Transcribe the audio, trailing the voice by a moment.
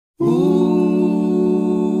Ooh,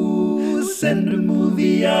 send a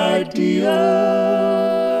movie idea.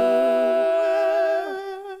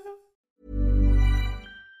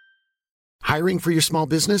 Hiring for your small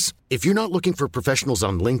business? If you're not looking for professionals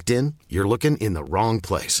on LinkedIn, you're looking in the wrong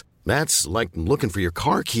place. That's like looking for your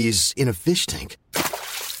car keys in a fish tank.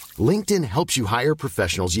 LinkedIn helps you hire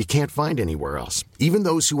professionals you can't find anywhere else, even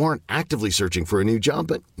those who aren't actively searching for a new job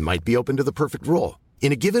but might be open to the perfect role.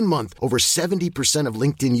 In a given month, over 70% of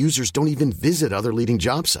LinkedIn users don't even visit other leading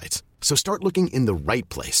job sites. So start looking in the right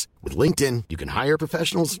place. With LinkedIn, you can hire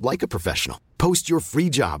professionals like a professional. Post your free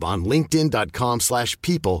job on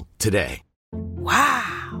linkedin.com/people today.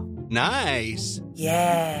 Wow. Nice.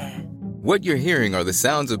 Yeah. What you're hearing are the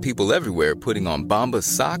sounds of people everywhere putting on Bombas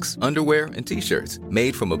socks, underwear, and T-shirts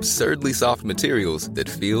made from absurdly soft materials that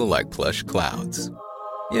feel like plush clouds.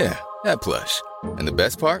 Yeah, that plush. And the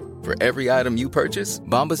best part? For every item you purchase,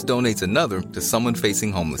 Bombas donates another to someone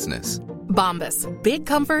facing homelessness. Bombas. Big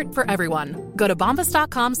comfort for everyone. Go to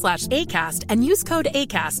bombas.com/ACAST and use code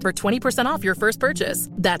ACAST for 20% off your first purchase.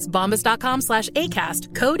 That's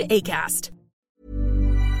bombas.com/ACAST. Code ACAST.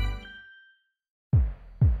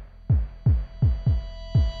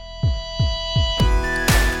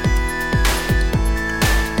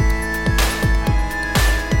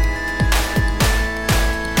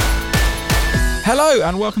 Hello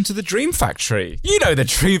and welcome to the Dream Factory. You know the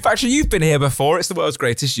Dream Factory, you've been here before. It's the world's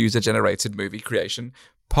greatest user-generated movie creation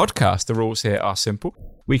podcast. The rules here are simple.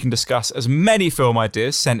 We can discuss as many film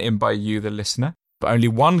ideas sent in by you, the listener, but only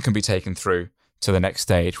one can be taken through to the next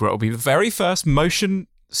stage, where it will be the very first motion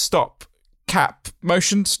stop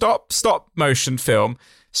motion film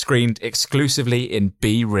screened exclusively in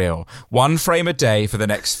Be-Real. 1 frame a day for the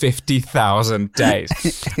next 50,000 days.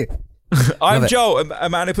 I'm Joel, a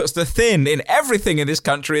man who puts the thin in everything in this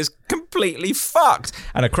country is completely fucked.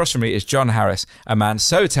 And across from me is John Harris, a man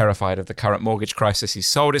so terrified of the current mortgage crisis he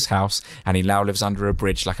sold his house and he now lives under a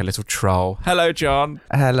bridge like a little troll. Hello, John.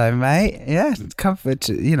 Hello, mate. Yeah, comfort,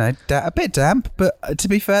 you know, a bit damp, but to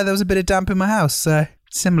be fair, there was a bit of damp in my house, so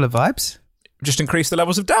similar vibes. Just increase the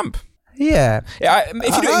levels of damp. Yeah.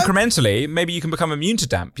 If you do it incrementally, maybe you can become immune to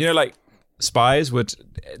damp. You know, like spies would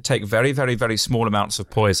take very, very, very small amounts of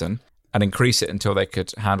poison and increase it until they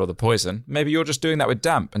could handle the poison. Maybe you're just doing that with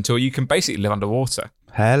damp until you can basically live underwater.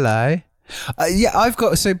 Hello. We've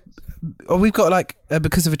got like,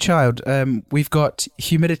 because of a child, we've got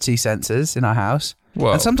humidity sensors in our house.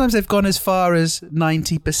 Whoa. And sometimes they've gone as far as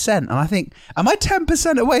 90%. And I think, am I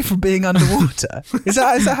 10% away from being underwater? Is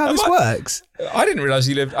that how this works? I didn't realise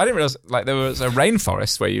like there was a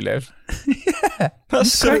rainforest where you live. Yeah.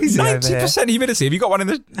 That's crazy. 90% humidity. Have you got one in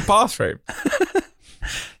the bathroom?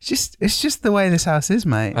 It's just the way this house is,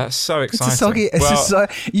 mate. That's so exciting. It's a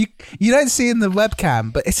soggy. You don't see in the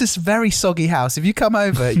webcam, but it's this very soggy house. If you come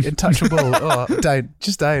over and touch a ball, don't.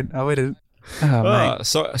 I wouldn't. Mate.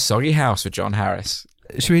 So a soggy house with John Harris.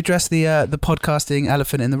 Should we address the podcasting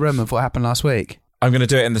elephant in the room of what happened last week? I'm going to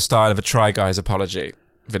do it in the style of a Try Guys apology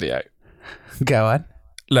video. Go on.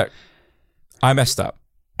 Look, I messed up.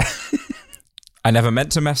 I never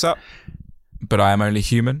meant to mess up, but I am only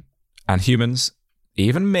human, and humans,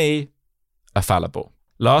 even me, are fallible.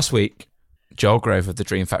 Last week, Joel Grove of the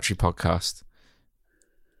Dream Factory podcast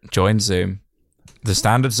joined Zoom, the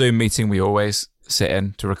standard Zoom meeting we always sit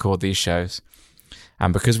in to record these shows.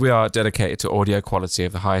 And because we are dedicated to audio quality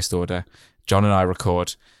of the highest order, John and I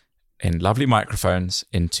record in lovely microphones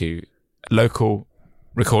into local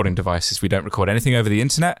recording devices. We don't record anything over the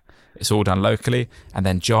internet. It's all done locally. And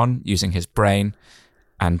then John, using his brain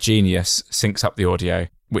and genius, syncs up the audio,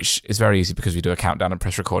 which is very easy because we do a countdown and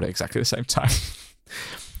press record at exactly the same time.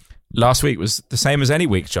 Last week was the same as any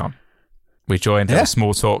week, John. We joined a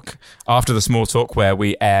small talk. After the small talk where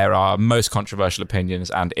we air our most controversial opinions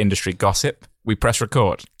and industry gossip, we press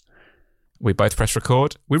record. We both press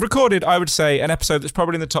record. We recorded, I would say, an episode that's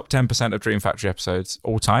probably in the top 10% of Dream Factory episodes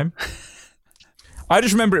all time. I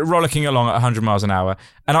just remember it rollicking along at 100 miles an hour.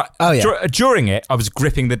 And during it, I was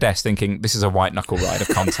gripping the desk thinking, this is a white knuckle ride of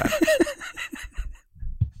content.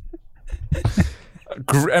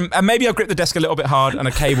 And maybe I gripped the desk a little bit hard and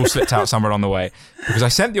a cable slipped out somewhere on the way because I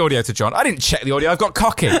sent the audio to John. I didn't check the audio. I've got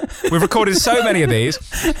cocky. We've recorded so many of these.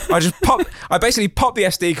 I basically popped the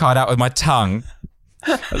SD card out with my tongue,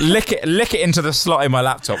 lick it into the slot in my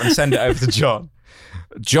laptop and send it over to John.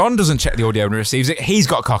 John doesn't check the audio when he receives it. He's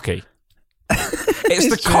got cocky. It's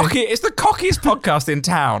the cockiest podcast in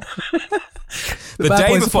town. The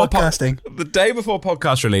day before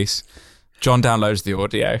podcast release, John downloads the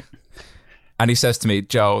audio. And he says to me,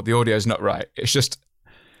 Joel, the audio's not right. It's just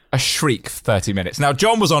a shriek for 30 minutes. Now,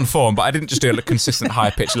 John was on form, but I didn't just do a consistent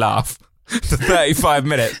high-pitched laugh for 35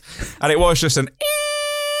 minutes. And it was just an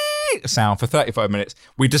sound for 35 minutes.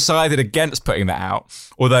 We decided against putting that out,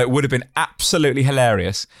 although it would have been absolutely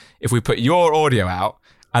hilarious if we put your audio out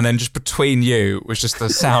and then just between you was just the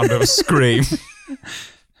sound of a scream.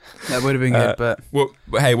 That would have been good, but...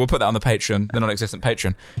 We'll put that on the Patreon, the non-existent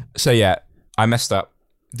Patreon. So yeah, I messed up.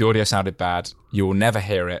 The audio sounded bad. You will never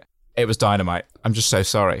hear it. It was dynamite. I'm just so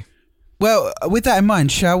sorry. Well, with that in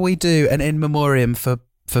mind, shall we do an in memoriam for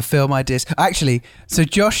film ideas? Actually, so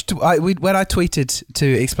Josh, when I tweeted to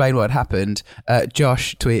explain what had happened,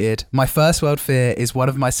 Josh tweeted, "My first world fear is one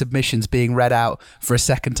of my submissions being read out for a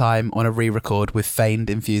second time on a re-record with feigned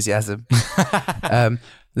enthusiasm."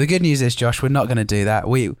 The good news is, Josh, we're not going to do that.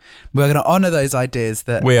 We're going to honour those ideas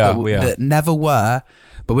that never were,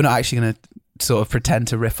 but we're not actually going to sort of pretend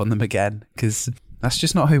to riff on them again, because that's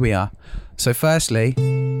just not who we are. So firstly,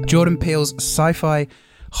 Jordan Peele's sci-fi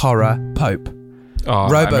horror Pope. Oh,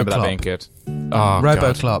 I remember that being good. Oh,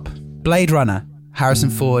 RoboCop. Blade Runner.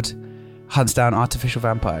 Harrison Ford hunts down artificial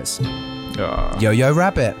vampires. Oh. Yo-Yo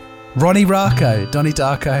Rabbit. Ronnie Rocco. Donnie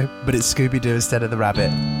Darko, but it's Scooby-Doo instead of the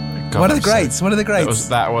rabbit. One of the greats. One of the greats.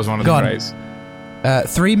 That was one of the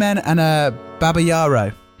greats. 3 Men and a Baba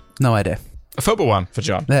Yaro. No idea. A football one for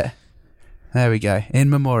John. There we go. In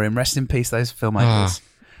memoriam. Rest in peace, those film ideas.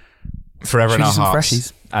 Forever in our hearts.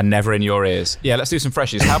 Freshies? And never in your ears. Yeah, let's do some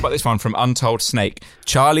freshies. How about this one from Untold Snake?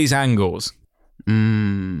 Charlie's Angles.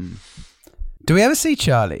 Do we ever see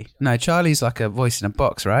Charlie? No, Charlie's like a voice in a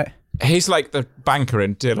box, right? He's like the banker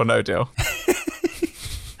in Deal or No Deal.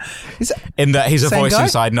 In that he's a voice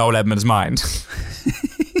inside Noel Edmonds' mind.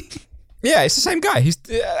 Yeah, it's the same guy. He's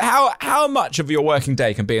how much of your working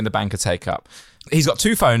day can being the banker take up? He's got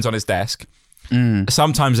 2 phones on his desk.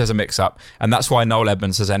 Sometimes there's a mix-up, and that's why Noel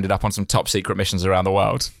Edmonds has ended up on some top-secret missions around the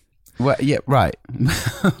world. Well, yeah, right.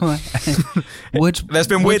 There's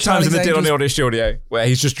been weird times in the Deal or No Deal studio where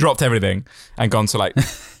he's just dropped everything and gone to, like, I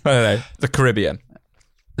don't know, the Caribbean.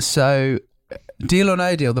 So, Deal or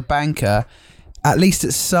No Deal, the banker, at least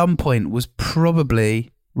at some point, was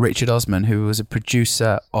probably Richard Osman, who was a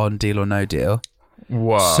producer on Deal or No Deal.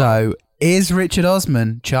 Whoa. So, is Richard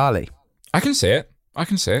Osman Charlie? I can see it.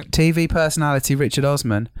 TV personality Richard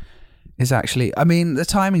Osman is actually... I mean, the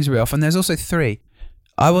timing's real off, and there's also 3.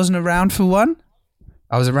 I wasn't around for 1.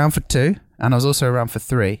 I was around for 2, and I was also around for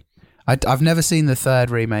 3. I've never seen the 3rd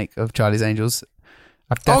remake of Charlie's Angels.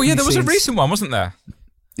 There was a recent one, wasn't there?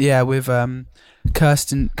 Yeah, with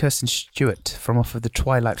Kirsten Stewart from off of the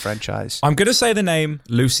Twilight franchise. I'm going to say the name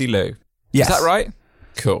Lucy Liu. Yes. Is that right?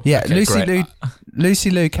 Cool. Yeah, okay,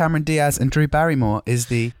 Lucy Liu, Cameron Diaz, and Drew Barrymore is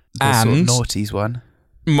the sort of naughties one.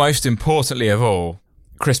 Most importantly of all,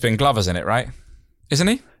 Crispin Glover's in it, right? Isn't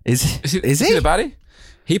he? Is he the baddie?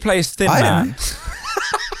 He plays Thin Man.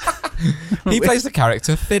 He plays the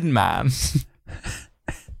character Thin Man.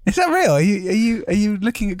 Is that real? Are you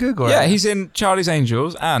looking at Google? Yeah, right? He's in Charlie's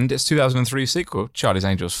Angels and its 2003 sequel, Charlie's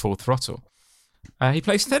Angels Full Throttle. He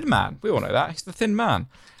plays Thin Man. We all know that. He's the Thin Man.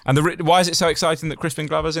 And why is it so exciting that Crispin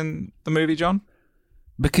Glover's in the movie, John?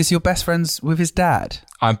 Because you're best friends with his dad.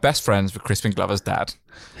 I'm best friends with Crispin Glover's dad.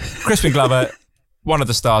 Crispin Glover, one of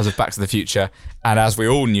the stars of Back to the Future, and as we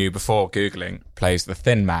all knew before Googling, plays the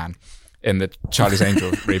Thin Man in the Charlie's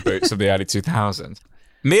Angels reboots of the early 2000s.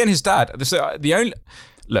 Me and his dad,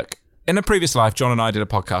 look, in a previous life, John and I did a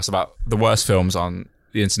podcast about the worst films on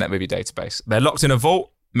the Internet Movie Database. They're locked in a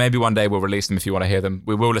vault. Maybe one day we'll release them if you want to hear them.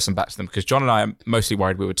 We will listen back to them because John and I are mostly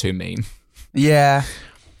worried we were too mean. Yeah.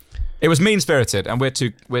 It was mean-spirited, and we're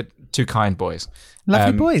two kind boys.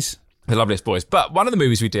 Lovely boys. The loveliest boys. But one of the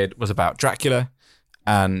movies we did was about Dracula,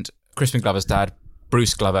 and Crispin Glover's dad,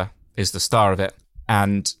 Bruce Glover, is the star of it.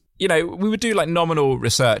 And, you know, we would do like nominal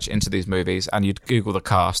research into these movies, and you'd Google the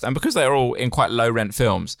cast. And because they're all in quite low-rent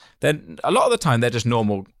films, then a lot of the time they're just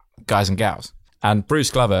normal guys and gals. And Bruce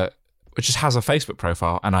Glover, which just has a Facebook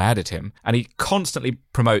profile, and I added him, and he constantly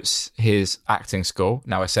promotes his acting school.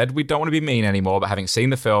 Now, I said we don't want to be mean anymore, but having seen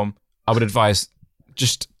the film, I would advise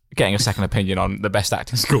just getting a second opinion on the best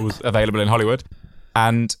acting schools available in Hollywood.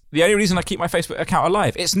 And the only reason I keep my Facebook account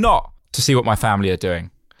alive, it's not to see what my family are doing.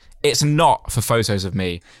 It's not for photos of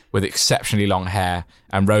me with exceptionally long hair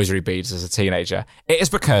and rosary beads as a teenager. It is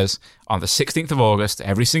because on the 16th of August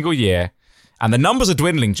every single year, and the numbers are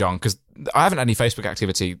dwindling, John, because I haven't had any Facebook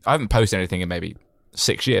activity. I haven't posted anything in maybe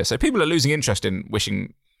 6 years. So people are losing interest in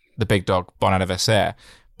wishing the big dog bon anniversaire.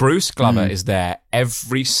 Bruce Glover is there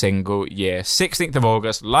every single year, 16th of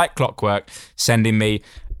August, like clockwork, sending me,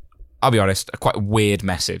 I'll be honest, a quite weird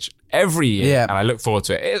message every year, yeah. And I look forward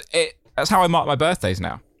to it. That's how I mark my birthdays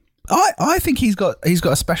now. I think he's got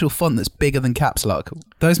a special font that's bigger than caps lock.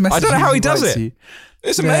 Those messages. I don't know how he does it.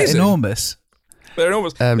 It's amazing, enormous. They're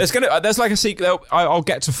enormous. There's like a secret. I'll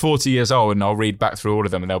get to 40 years old and I'll read back through all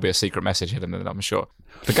of them, and there'll be a secret message hidden in them, I'm sure.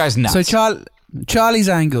 The guy's nuts. So Charlie's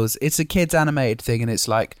Angles, it's a kids animated thing, and it's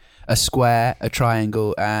like a square, a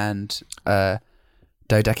triangle, and a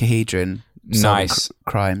dodecahedron. Nice.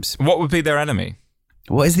 Crimes. What would be their enemy?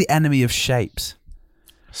 What is the enemy of shapes?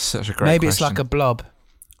 Such a great Maybe question. it's like a blob.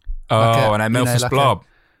 Oh, an amorphous blob.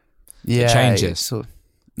 Yeah. It changes.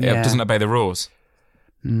 It doesn't obey the rules.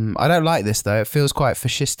 I don't like this, though. It feels quite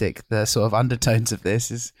fascistic. The sort of undertones of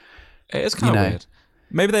this is... It is kind of weird.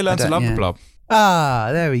 Maybe they learn to love the blob.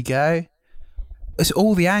 Ah, there we go. It's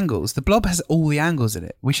all the angles. The blob has all the angles in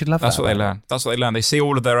it. We should love that. That's what they learn. That's what they learn. They see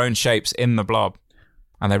all of their own shapes in the blob,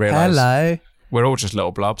 and they realise... Hello. We're all just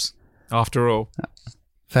little blobs, after all.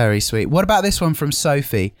 Very sweet. What about this one from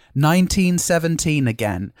Sophie? 1917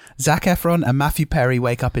 again. Zac Efron and Matthew Perry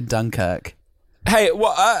wake up in Dunkirk. Hey,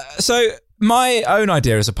 so my own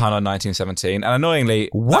idea is a pun on 1917, and annoyingly,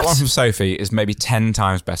 that one from Sophie is maybe 10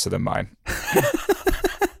 times better than mine.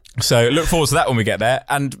 So look forward to that when we get there,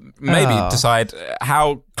 and maybe decide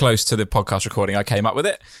how close to the podcast recording I came up with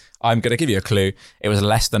it. I'm going to give you a clue. It was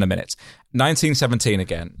less than a minute. 1917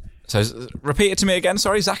 again. So repeat it to me again.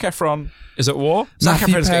 Sorry, Zac Efron is at war. Zac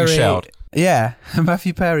Efron's getting shelled. Yeah,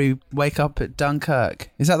 Matthew Perry wake up at Dunkirk.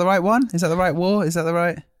 Is that the right one? Is that the right war? Is that the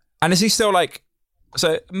right? And is he still like...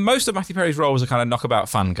 So most of Matthew Perry's roles are kind of knockabout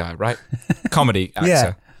fun guy, right? Comedy actor.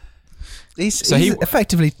 Yeah. He's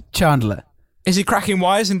effectively Chandler. Is he cracking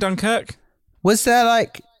wise in Dunkirk? Was there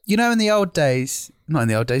like, in the old days, not in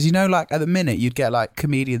the old days, like at the minute you'd get like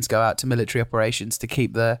comedians go out to military operations to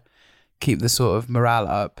keep the sort of morale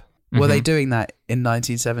up. Were they doing that in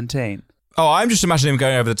 1917? Oh, I'm just imagining him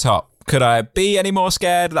going over the top. Could I be any more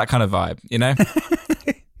scared? That kind of vibe,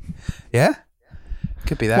 Yeah?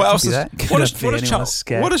 Could be that. What else? What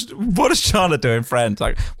does Chandler do in Friends?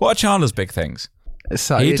 Like, what are Chandler's big things? It's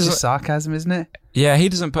just sarcasm, isn't it? Yeah, he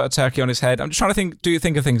doesn't put a turkey on his head. I'm just trying to think. Do you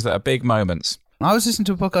think of things that are big moments? I was listening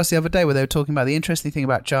to a podcast the other day where they were talking about the interesting thing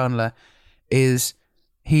about Chandler is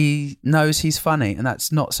he knows he's funny, and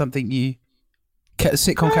that's not something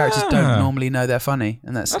sitcom characters don't normally know they're funny,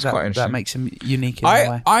 and that's quite interesting. That makes him unique in a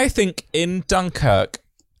way. I think in Dunkirk,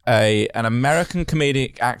 an American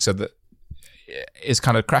comedic actor that is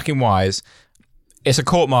kind of cracking wise, it's a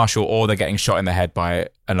court-martial or they're getting shot in the head by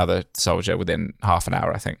another soldier within half an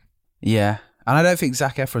hour, I think. Yeah, and I don't think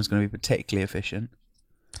Zac Efron's going to be particularly efficient.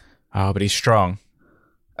 Oh, but he's strong.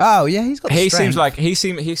 Oh yeah, he's got. He seems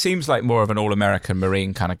like more of an all-American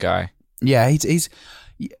Marine kind of guy. Yeah, he's.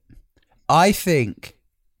 I think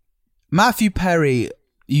Matthew Perry.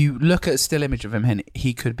 You look at a still image of him, and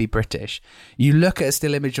he could be British. You look at a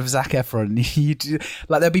still image of Zac Efron,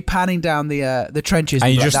 they'll be panning down the trenches,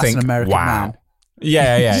 and you just think, an American man.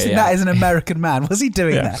 Yeah. That is an American man. Was he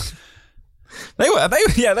doing that?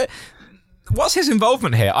 What's his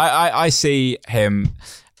involvement here? I see him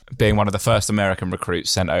being one of the first American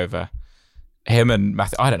recruits sent over. Him and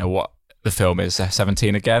Matthew. I don't know what the film is.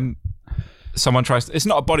 17 again. Someone tries. It's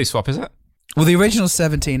not a body swap, is it? Well, the original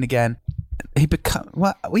 17 again. He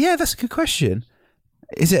well, yeah, that's a good question.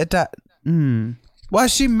 Is it a Well, I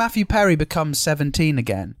assume Matthew Perry becomes 17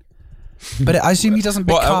 again, but I assume he doesn't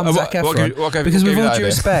become Zac Efron because with all due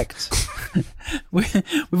respect,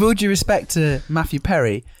 with all due respect to Matthew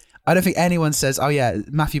Perry, I don't think anyone says, "Oh yeah,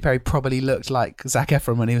 Matthew Perry probably looked like Zac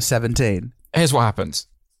Efron when he was 17." Here's what happens: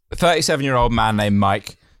 a 37-year-old man named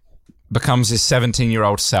Mike becomes his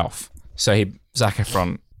 17-year-old self. So Zac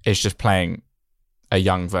Efron is just playing a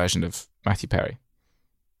young version of Matthew Perry.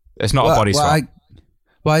 It's not a body swap.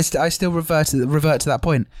 I still revert to that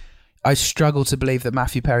point. I struggle to believe that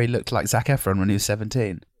Matthew Perry looked like Zac Efron when he was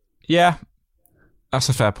 17. Yeah, that's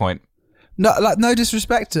a fair point. No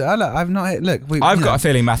disrespect to. I've not. Look, I've got a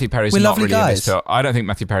feeling Matthew Perry's not really in this film. I don't think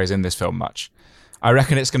Matthew Perry's in this film much. I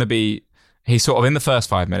reckon it's going to be he's sort of in the first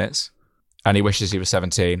 5 minutes, and he wishes he was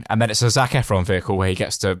 17, and then it's a Zac Efron vehicle where he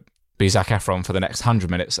gets to be Zac Efron for the next 100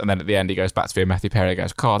 minutes, and then at the end he goes back to being Matthew Perry and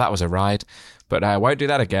goes, "Oh, that was a ride, but I won't do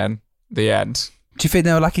that again." The end. Do you think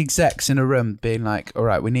there were like execs in a room being like, "All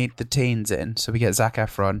right, we need the teens in, so we get Zac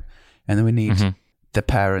Efron, and then we need the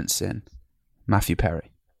parents in, Matthew Perry."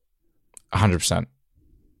 100%,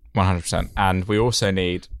 100%, and we also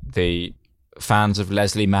need the fans of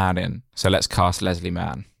Leslie Mann in. So let's cast Leslie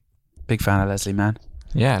Mann. Big fan of Leslie Mann.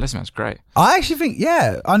 Yeah, Leslie Mann's great. I actually think,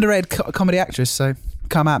 underrated comedy actress. So.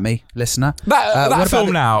 Come at me, listener. That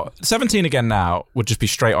film now, 17 again now, would just be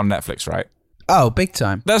straight on Netflix, right? Oh, big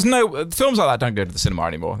time. There's no... Films like that don't go to the cinema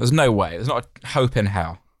anymore. There's no way. There's not a hope in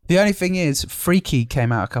hell. The only thing is, Freaky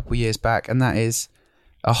came out a couple of years back, and that is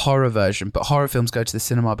a horror version, but horror films go to the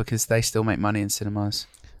cinema because they still make money in cinemas.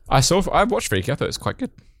 I watched Freaky. I thought it was quite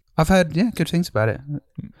good. I've heard good things about it.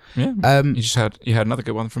 Yeah. You had another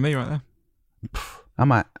good one from me right there. I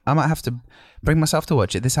might have to bring myself to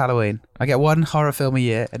watch it this Halloween. I get one horror film a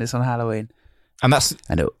year, and it's on Halloween. And that's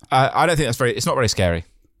I know. I don't think that's it's not very scary,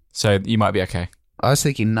 so you might be okay. I was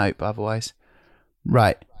thinking Nope. Otherwise,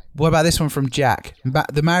 right. What about this one from Jack?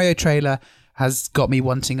 The Mario trailer has got me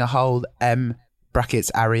wanting a whole M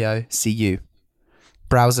brackets Ario CU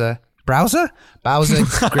Bowser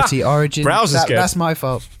gritty origin. Browser's good. That's my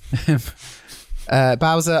fault.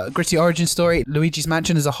 Bowser gritty origin story. Luigi's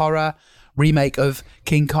Mansion is a horror remake of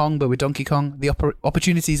King Kong, but with Donkey Kong. The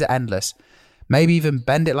opportunities are endless. Maybe even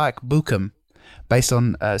bend it like Bukem, based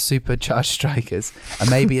on Supercharged Strikers, and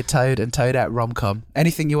maybe a Toad and Toadette rom-com.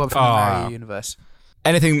 Anything you want from the Mario universe.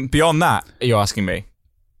 Anything beyond that, you're asking me?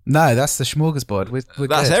 No, that's the smorgasbord. We're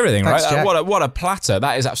that's good. everything, Thanks, right? Jack. What a platter.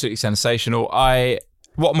 That is absolutely sensational.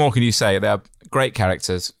 What more can you say? They're great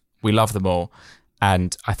characters. We love them all.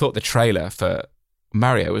 And I thought the trailer for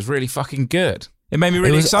Mario was really fucking good. It made me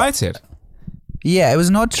really excited. Yeah, it was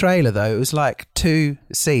an odd trailer though. It was like 2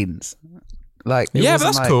 scenes. Like but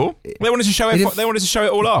that's cool. They wanted to show it. They wanted to show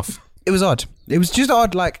it all off. It was odd. It was just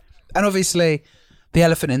odd. Like, and obviously, the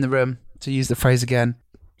elephant in the room, to use the phrase again,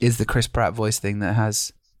 is the Chris Pratt voice thing that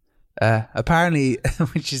has apparently,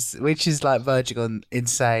 which is like verging on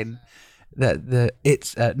insane. That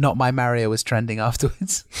it's Not My Mario was trending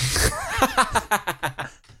afterwards.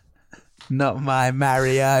 Not my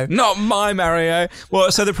Mario. Not my Mario. Well,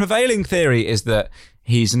 so the prevailing theory is that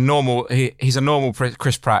he's normal. He's a normal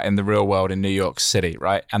Chris Pratt in the real world in New York City,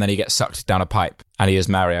 right? And then he gets sucked down a pipe, and he is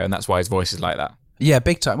Mario, and that's why his voice is like that. Yeah,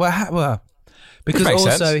 big time. Well, because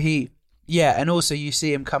also sense. and also you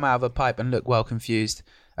see him come out of a pipe and look well confused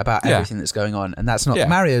about everything that's going on, and that's not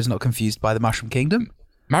Mario's not confused by the Mushroom Kingdom.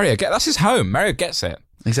 That's his home. Mario gets it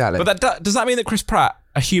exactly. But does that mean that Chris Pratt,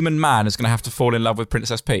 a human man, is going to have to fall in love with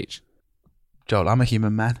Princess Peach? Joel, I'm a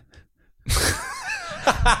human man.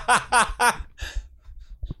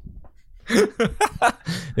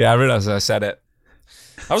 Yeah, I realised I said it.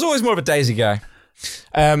 I was always more of a Daisy guy.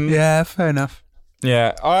 Yeah, fair enough.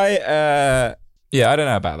 Yeah, I don't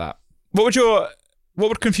know about that. What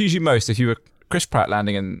would confuse you most if you were Chris Pratt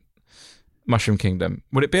landing in Mushroom Kingdom?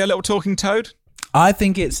 Would it be a little talking toad? I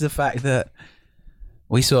think it's the fact that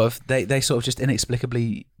we they sort of just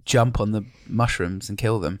inexplicably jump on the mushrooms and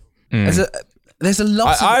kill them. There's a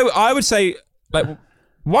lot. I would say, like,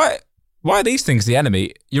 why are these things the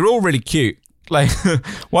enemy? You're all really cute. Like,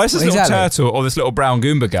 why is this little turtle or this little brown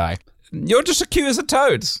Goomba guy? You're just as cute as the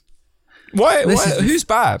toads. Why who's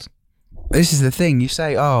bad? This is the thing. You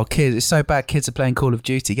say, oh, kids, it's so bad kids are playing Call of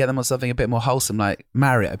Duty. Get them on something a bit more wholesome like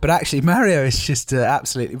Mario. But actually, Mario is just an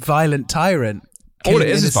absolutely violent tyrant. All it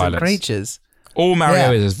is violence. Creatures. All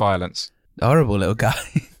Mario is violence. Horrible little guy.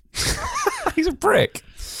 He's a prick.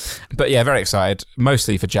 But yeah, very excited.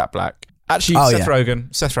 Mostly for Jack Black. Actually,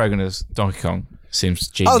 Seth Rogen as Donkey Kong seems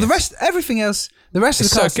genius. Oh, everything else, the rest of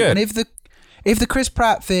the casting. So good. And if the Chris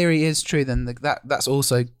Pratt theory is true, then that's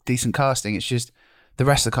also decent casting. It's just the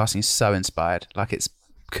rest of the casting is so inspired. Like,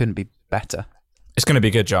 couldn't be better. It's going to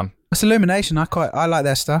be good, John. It's Illumination. I like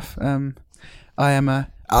their stuff. I am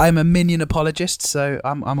a Minion apologist, so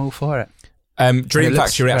I'm all for it. Dream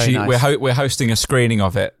Factory, actually, nice. we're hosting a screening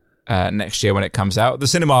of it next year when it comes out. The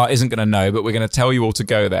cinema isn't going to know, but we're going to tell you all to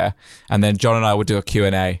go there, and then John and I will do a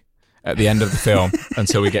Q&A at the end of the film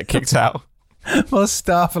until we get kicked out. While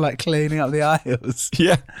staff are like cleaning up the aisles.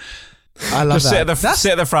 Yeah. I love Just that.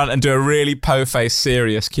 Sit at the front and do a really po-faced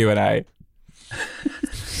serious Q&A.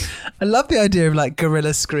 I love the idea of like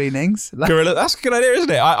guerrilla screenings. That's a good idea, isn't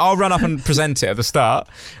it? I'll run up and present it at the start.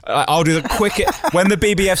 I'll do the quick when the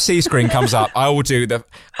BBFC screen comes up. I'll do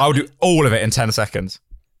all of it in 10 seconds.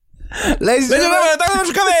 Ladies and gentlemen, thanks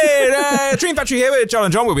for coming. Dream Factory here with John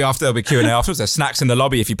and John. There'll be Q&A afterwards. There's snacks in the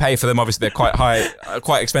lobby if you pay for them. Obviously, they're quite high,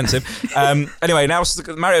 quite expensive. Anyway, now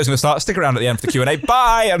Mario's going to start. Stick around at the end for the Q&A.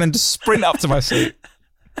 Bye, and then just sprint up to my seat.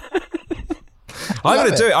 I'm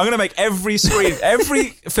going to do it. I'm going to make every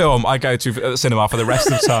film I go to at the cinema for the rest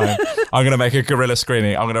of the time, I'm going to make a guerrilla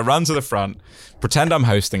screening. I'm going to run to the front, pretend I'm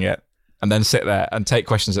hosting it, and then sit there and take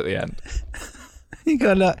questions at the end. You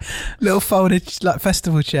got a little folded like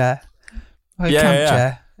festival chair, like camp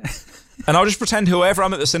chair. And I'll just pretend whoever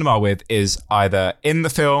I'm at the cinema with is either in the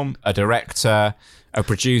film, a director, a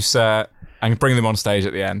producer, and bring them on stage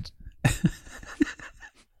at the end.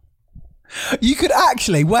 You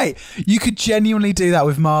could genuinely do that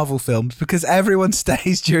with Marvel films because everyone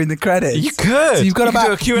stays during the credits. You could. So you've got about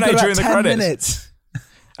do a Q&A during the credits. Minutes.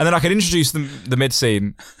 And then I could introduce the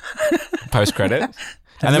mid-scene post-credit.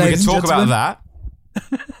 And then we can talk about that.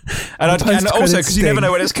 And also, because you never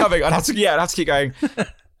know when it's coming, I'd have to keep going.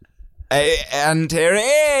 And here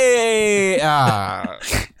it is.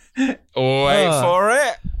 Wait for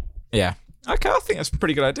it. Yeah. Okay, I think that's a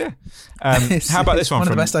pretty good idea. How about this one? One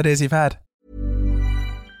of the best ideas you've had.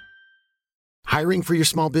 Hiring for your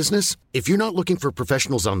small business? If you're not looking for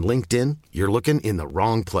professionals on LinkedIn, you're looking in the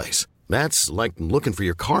wrong place. That's like looking for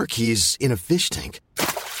your car keys in a fish tank.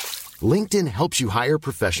 LinkedIn helps you hire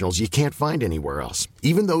professionals you can't find anywhere else,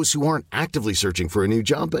 even those who aren't actively searching for a new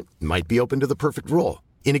job but might be open to the perfect role.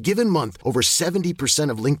 In a given month, over 70%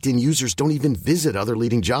 of LinkedIn users don't even visit other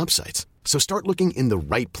leading job sites. So start looking in the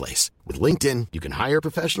right place. With LinkedIn, you can hire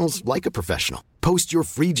professionals like a professional. Post your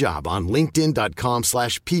free job on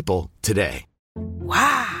linkedin.com/people today.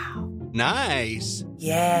 Wow. Nice.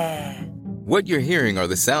 Yeah. What you're hearing are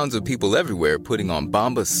the sounds of people everywhere putting on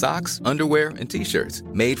Bombas socks, underwear, and T-shirts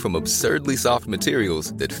made from absurdly soft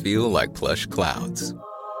materials that feel like plush clouds.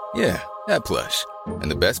 Yeah, that plush. And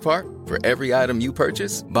the best part? For every item you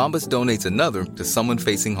purchase, Bombas donates another to someone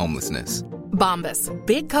facing homelessness. Bombas.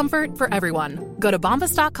 Big comfort for everyone. Go to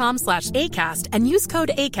bombas.com/ACAST and use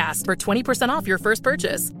code ACAST for 20% off your first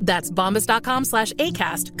purchase. That's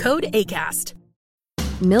bombas.com/ACAST. Code ACAST.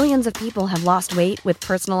 Millions of people have lost weight with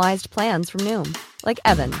personalized plans from Noom. Like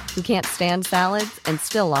Evan, who can't stand salads and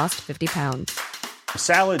still lost 50 pounds.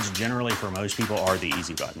 Salads generally for most people are the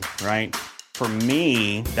easy button, right? For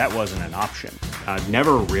me, that wasn't an option. I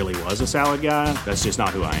never really was a salad guy. That's just not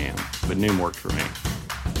who I am. But Noom worked for me.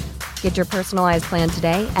 Get your personalized plan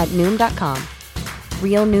today at Noom.com.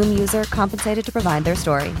 Real Noom user compensated to provide their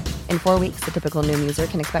story. In 4 weeks, the typical Noom user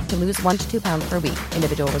can expect to lose 1 to 2 pounds per week.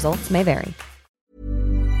 Individual results may vary.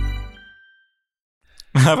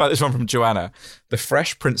 How about this one from Joanna? The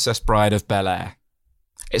Fresh Princess Bride of Bel-Air.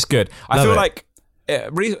 It's good. I feel like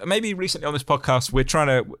maybe recently on this podcast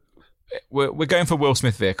we're going for Will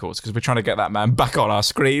Smith vehicles because we're trying to get that man back on our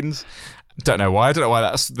screens. Don't know why. I don't know why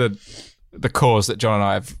that's the cause that John and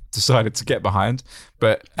I have decided to get behind.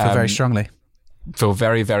 But feel very strongly. Feel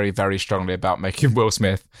very, very, very strongly about making Will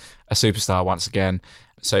Smith a superstar once again.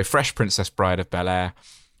 So Fresh Princess Bride of Bel-Air.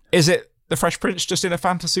 Is it the Fresh Prince just in a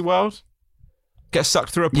fantasy world? Get sucked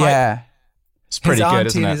through a pipe? Yeah. It's pretty good,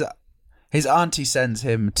 isn't it? His auntie sends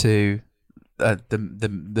him to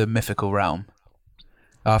the mythical realm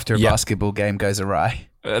after a basketball game goes awry.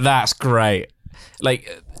 That's great.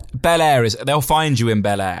 Like, Bel-Air they'll find you in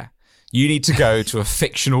Bel-Air. You need to go to a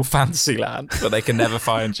fictional fantasy land, but they can never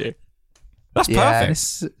find you. That's perfect.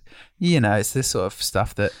 It's this sort of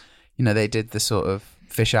stuff that, they did the sort of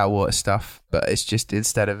fish out water stuff, but it's just,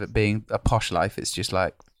 instead of it being a posh life, it's just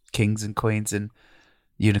like kings and queens and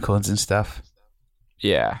unicorns and stuff.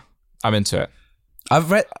 Yeah, I'm into it.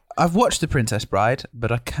 I've watched The Princess Bride,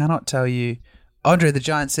 but I cannot tell you. Andre the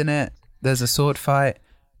Giant's in it. There's a sword fight,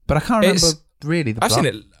 but I can't remember really the plot.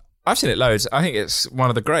 I've seen it loads. I think it's one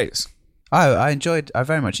of the greats. I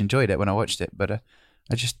very much enjoyed it when I watched it, but I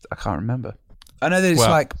can't remember. I know that it's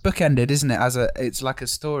like bookended, isn't it? It's like a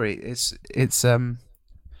story. It's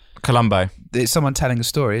Columbo. It's someone telling a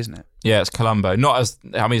story, isn't it? Yeah, it's Columbo.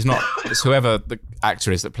 It's whoever the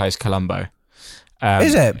actor is that plays Columbo.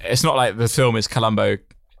 Is it? It's not like the film is Columbo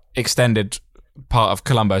extended part of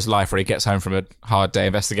Columbo's life where he gets home from a hard day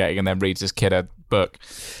investigating and then reads his kid a book.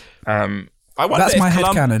 I wonder That's my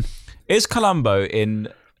headcanon. Is Columbo in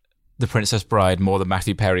The Princess Bride more than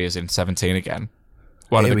Matthew Perry is in 17 again?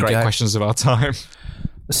 One of the great questions of our time.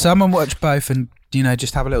 Someone watch both and,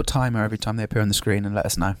 just have a little timer every time they appear on the screen and let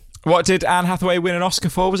us know. What did Anne Hathaway win an Oscar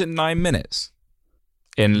for? Was it 9 minutes?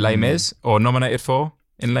 In Les Mis? Or nominated for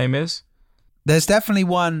in Les Mis? There's definitely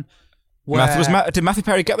one where... Did Matthew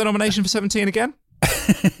Perry get the nomination for 17 again?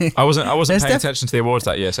 I wasn't paying attention to the awards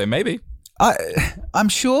that year, so maybe. I'm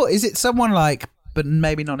sure, is it someone like, but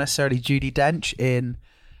maybe not necessarily Judi Dench in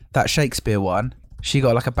that Shakespeare one? She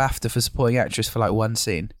got like a BAFTA for supporting actress for like one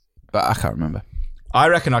scene, but I can't remember. I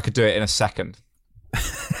reckon I could do it in a second.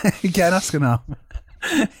 Get an Oscar now.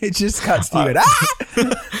 It just cuts to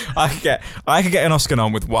you. I could get an Oscar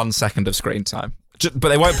nom with 1 second of screen time, but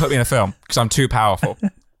they won't put me in a film because I'm too powerful.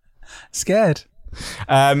 Scared.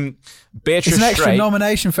 Beatrice it's an extra Straight,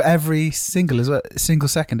 nomination for every single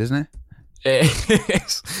second, isn't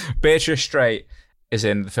it? Beatrice Straight is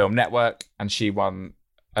in the film Network, and she won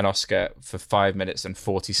an Oscar for 5 minutes and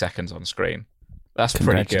 40 seconds on screen. That's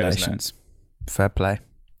pretty good, isn't it? Fair play.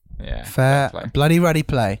 Yeah. Fair play. Bloody ruddy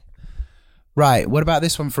play. Right, what about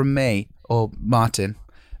this one from me, or Martin,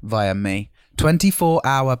 via me?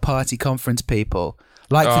 24-hour party conference people.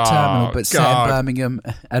 Like the terminal, but set in Birmingham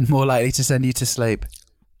and more likely to send you to sleep.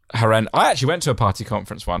 Horrendous. I actually went to a party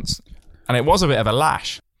conference once, and it was a bit of a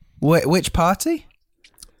lash. Which party?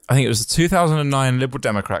 I think it was the 2009 Liberal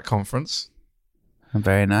Democrat conference.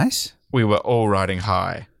 Very nice. We were all riding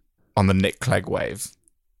high on the Nick Clegg wave,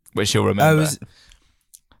 which you'll remember.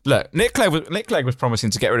 Look, Nick Clegg was promising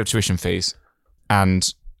to get rid of tuition fees,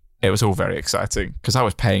 and it was all very exciting because I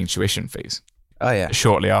was paying tuition fees. Oh, yeah.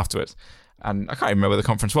 Shortly afterwards. And I can't even remember where the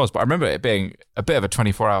conference was, but I remember it being a bit of a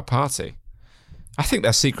 24-hour party. I think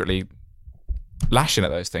they're secretly lashing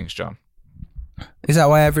at those things, John. Is that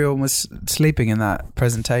why everyone was sleeping in that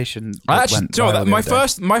presentation? My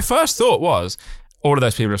first thought was all of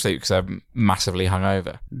those people are asleep because they're massively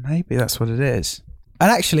hungover. Maybe that's what it is. And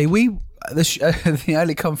actually, the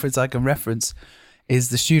only conference I can reference is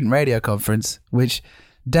the student radio conference, which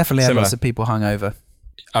definitely had lots of people hungover.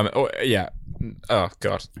 Yeah. Oh,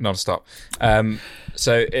 God. Non-stop.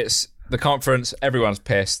 So it's the conference. Everyone's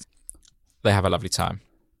pissed. They have a lovely time.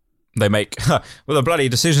 They make... well, the bloody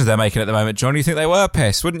decisions they're making at the moment, John, you think they were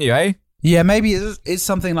pissed, wouldn't you, eh? Yeah, maybe it's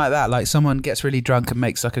something like that. Like someone gets really drunk and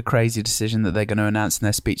makes like a crazy decision that they're going to announce in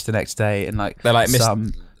their speech the next day. And like... They're like sort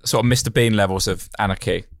of Mr. Bean levels of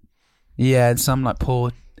anarchy. Yeah, and some like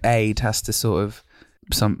poor aide has to sort of...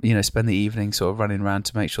 spend the evening sort of running around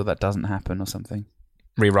to make sure that doesn't happen or something.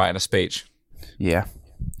 Rewriting a speech. Yeah.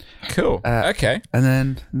 Cool. Okay.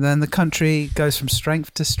 And then the country goes from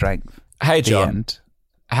strength to strength. Hey, John.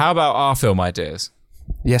 How about our film ideas?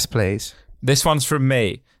 Yes, please. This one's from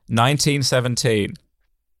me. 1917.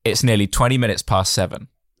 It's nearly 20 minutes past 7.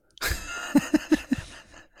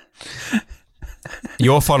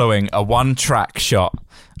 You're following a one-track shot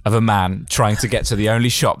of a man trying to get to the only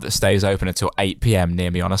shop that stays open until 8 p.m. near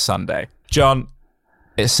me on a Sunday. John,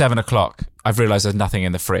 it's 7 o'clock. I've realised there's nothing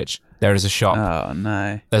in the fridge. There is a shop. Oh,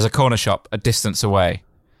 no. There's a corner shop a distance away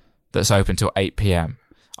that's open till 8 p.m.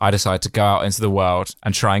 I decide to go out into the world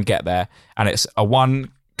and try and get there. And it's a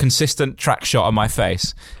one consistent track shot on my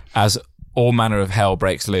face as all manner of hell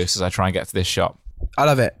breaks loose as I try and get to this shop. I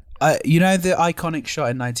love it. You know the iconic shot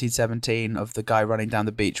in 1917 of the guy running down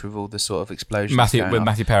the beach with all the sort of explosions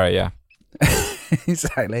Matthew Perry, yeah.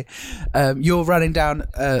 Exactly. You're running down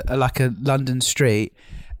like a London street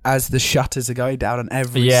as the shutters are going down on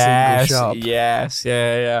every single shop. Yes,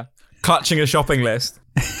 yeah. Clutching a shopping list.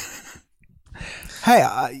 Hey,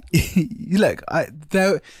 look,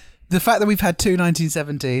 the fact that we've had two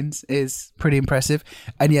 1917s is pretty impressive.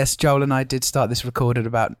 And yes, Joel and I did start this record at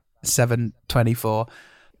about 7:24.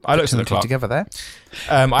 I looked at the clock together there.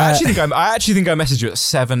 I actually think I messaged you at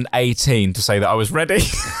 7:18 to say that I was ready.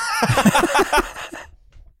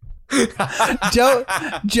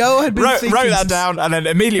 Joe had been wrote that down and then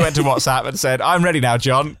immediately went to WhatsApp and said, "I'm ready now,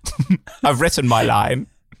 John. I've written my line.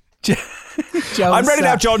 I'm ready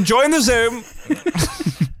now, John. Join the Zoom."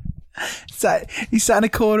 He sat in a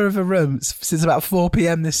corner of a room since about 4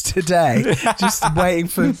 p.m. today, just waiting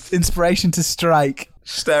for inspiration to strike.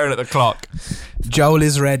 Staring at the clock. Joel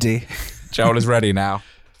is ready. Joel is ready now.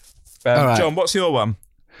 All right. John, what's your one?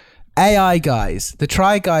 AI guys. The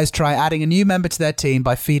Try Guys try adding a new member to their team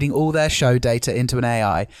by feeding all their show data into an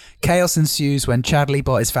AI. Chaos ensues when Chadley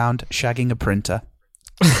Bot is found shagging a printer.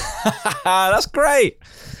 That's great.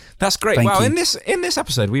 That's great. Thank you. In this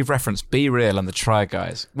episode, we've referenced Be Real and the Try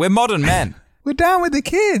Guys. We're modern men. We're down with the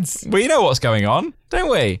kids. We know what's going on,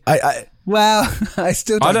 don't we? I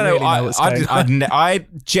still don't really know what's going on. I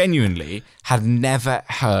genuinely had never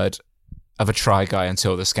heard of a Try Guy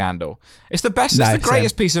until the scandal. It's the best. It's the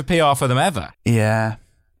greatest piece of PR for them ever. Yeah.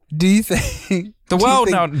 Do you think the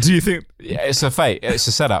world now? Do you think it's a fake? It's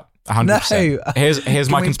a setup. 100%. No. Here's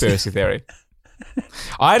my conspiracy theory.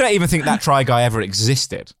 I don't even think that Try Guy ever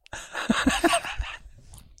existed.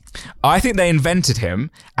 I think they invented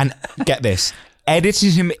him and, get this,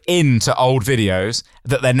 edited him into old videos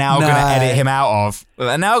that they're now going to edit him out of.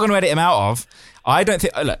 I don't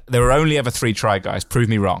think... Look, there were only ever 3 Try Guys. Prove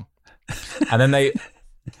me wrong. And then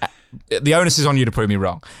the onus is on you to prove me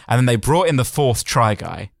wrong. And then they brought in the 4th Try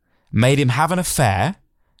Guy, made him have an affair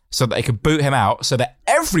so that they could boot him out, so that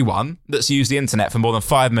everyone that's used the internet for more than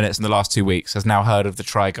 5 minutes in the last 2 weeks has now heard of the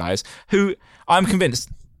Try Guys, who I'm convinced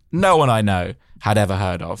no one I know had ever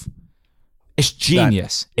heard of. It's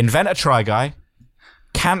genius. Invent a Try Guy,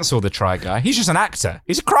 cancel the Try Guy. He's just an actor.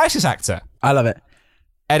 He's a crisis actor. I love it.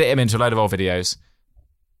 Edit him into a load of old videos.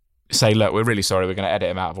 Say, look, we're really sorry. We're going to edit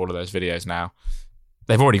him out of all of those videos now.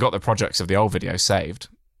 They've already got the projects of the old videos saved.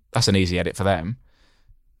 That's an easy edit for them.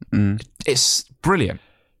 It's brilliant.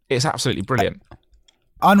 It's absolutely brilliant.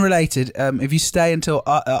 Unrelated, if you stay until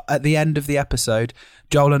at the end of the episode,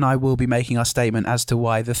 Joel and I will be making our statement as to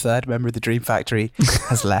why the 3rd member of the Dream Factory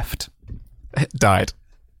has left. Died.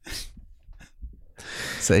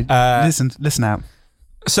 So listen out.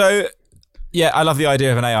 So, yeah, I love the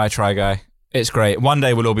idea of an AI Try Guy. It's great. One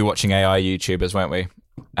day we'll all be watching AI YouTubers, won't we?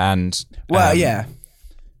 And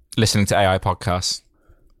listening to AI podcasts.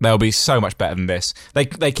 They'll be so much better than this.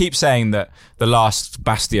 They keep saying that the last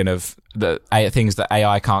bastion of the things that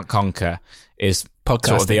AI can't conquer is sort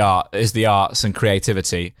of the arts and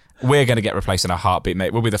creativity. We're going to get replaced in a heartbeat,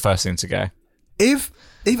 mate. We'll be the first thing to go. If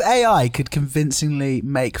AI could convincingly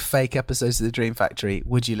make fake episodes of The Dream Factory,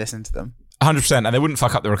 would you listen to them? 100%, and they wouldn't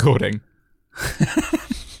fuck up the recording.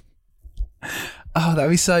 Oh, that'd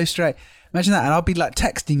be so straight. Imagine that, and I'll be like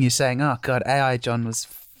texting you saying, "Oh God, AI John was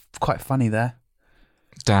quite funny there."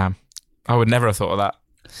 Damn, I would never have thought of that.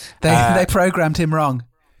 They programmed him wrong.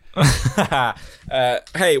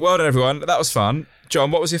 Hey, well done, everyone. That was fun.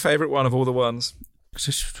 John, what was your favourite one of all the ones? I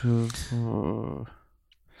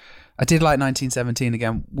did like 1917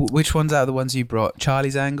 again. Which one's out of the ones you brought?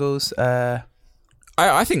 Charlie's Angles? I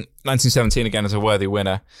think 1917 again is a worthy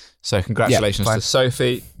winner. So congratulations to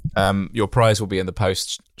Sophie. Your prize will be in the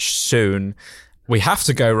post soon. We have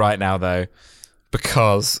to go right now, though,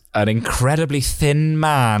 because an incredibly thin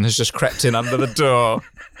man has just crept in under the door.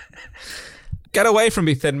 Get away from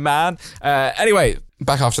me, thin man. Anyway,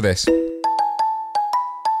 back after this.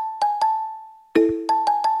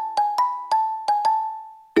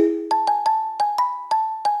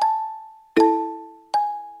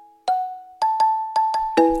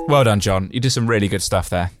 Well done, John. You did some really good stuff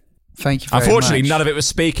there. Thank you very Unfortunately, much. none of it was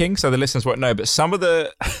speaking, so the listeners won't know, but some of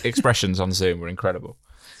the expressions on Zoom were incredible.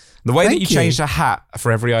 The way that you changed a hat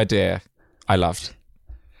for every idea, I loved.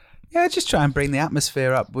 Yeah, just try and bring the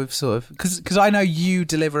atmosphere up with sort of... Because I know you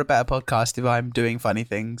deliver a better podcast if I'm doing funny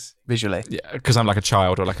things visually. Yeah, because I'm like a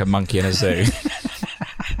child or like a monkey in a zoo.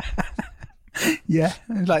 Yeah,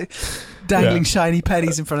 like dangling shiny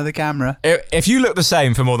pennies in front of the camera. If you look the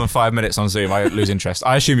same for more than 5 minutes on Zoom, I lose interest.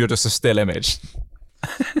 I assume you're just a still image.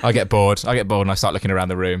 I get bored and I start looking around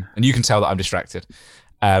the room. And you can tell that I'm distracted.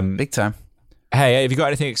 Big time. Hey, have you got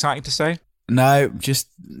anything exciting to say? No, just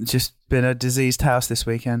been a diseased house this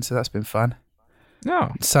weekend, so that's been fun.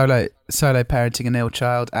 No. Solo parenting an ill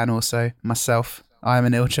child, and also myself. I am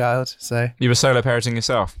an ill child, so... You were solo parenting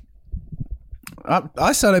yourself?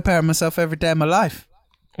 I solo parent myself every day of my life.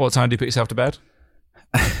 What time do you put yourself to bed?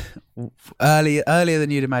 Earlier than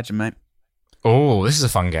you'd imagine, mate. Oh, this is a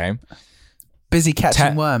fun game. Busy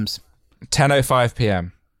catching worms. 10:05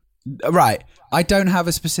 p.m. Right. I don't have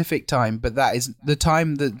a specific time, but that is the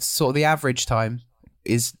time that sort of the average time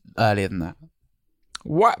is earlier than that.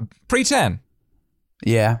 What? Pre-10?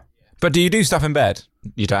 Yeah. But do you do stuff in bed?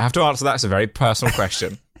 You don't have to answer that. It's a very personal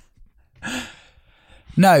question.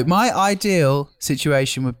 No, my ideal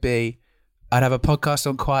situation would be I'd have a podcast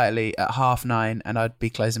on quietly at 9:30 and I'd be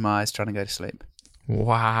closing my eyes trying to go to sleep.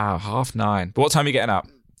 Wow, 9:30. But what time are you getting up?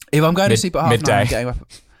 If I'm going to sleep at 9:30, midday. I'm getting up.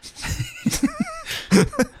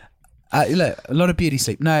 Look, a lot of beauty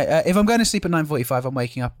sleep. No, if I'm going to sleep at 9:45, I'm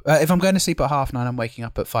waking up. If I'm going to sleep at 9:30, I'm waking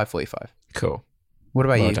up at 5:45. Cool. What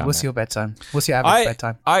about you? Done, What's mate. your bedtime? What's your average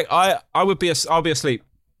bedtime? I'll be asleep.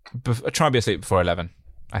 Try and be asleep before 11,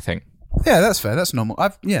 I think. Yeah, that's fair. That's normal.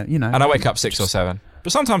 And I wake up 6 or 7.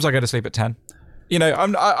 But sometimes I go to sleep at 10. You know,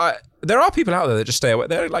 there are people out there that just stay awake.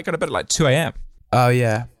 They're like going to bed at like 2 a.m. Oh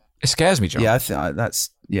yeah. It scares me, John. Yeah, I think that's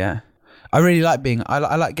I really like being.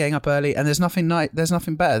 I like getting up early, and there's nothing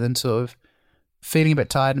better than sort of feeling a bit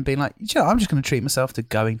tired and being like, you know, I'm just going to treat myself to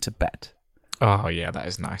going to bed. Oh yeah, that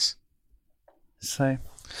is nice. So,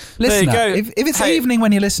 listener, if it's evening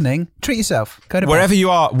when you're listening, treat yourself. Go to bed. Wherever you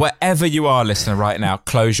are, listener, right now,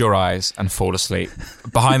 close your eyes and fall asleep.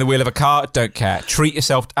 Behind the wheel of a car, don't care. Treat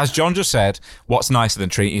yourself, as John just said. What's nicer than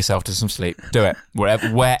treating yourself to some sleep? Do it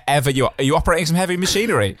wherever you are. Are you operating some heavy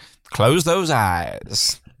machinery? Close those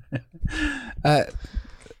eyes.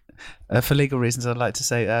 For legal reasons, I'd like to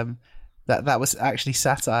say that was actually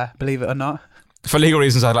satire. Believe it or not. For legal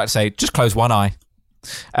reasons, I'd like to say just close one eye.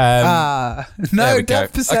 No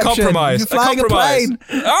depth perception. A compromise. You're flying a plane.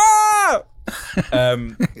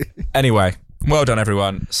 Anyway, well done,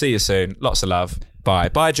 everyone. See you soon. Lots of love. Bye.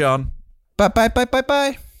 Bye, John. Bye.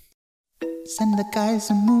 Send the guys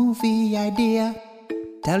a movie idea.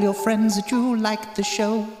 Tell your friends that you like the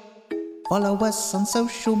show. Follow us on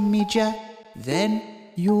social media. Then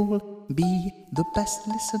you'll be the best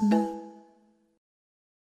listener.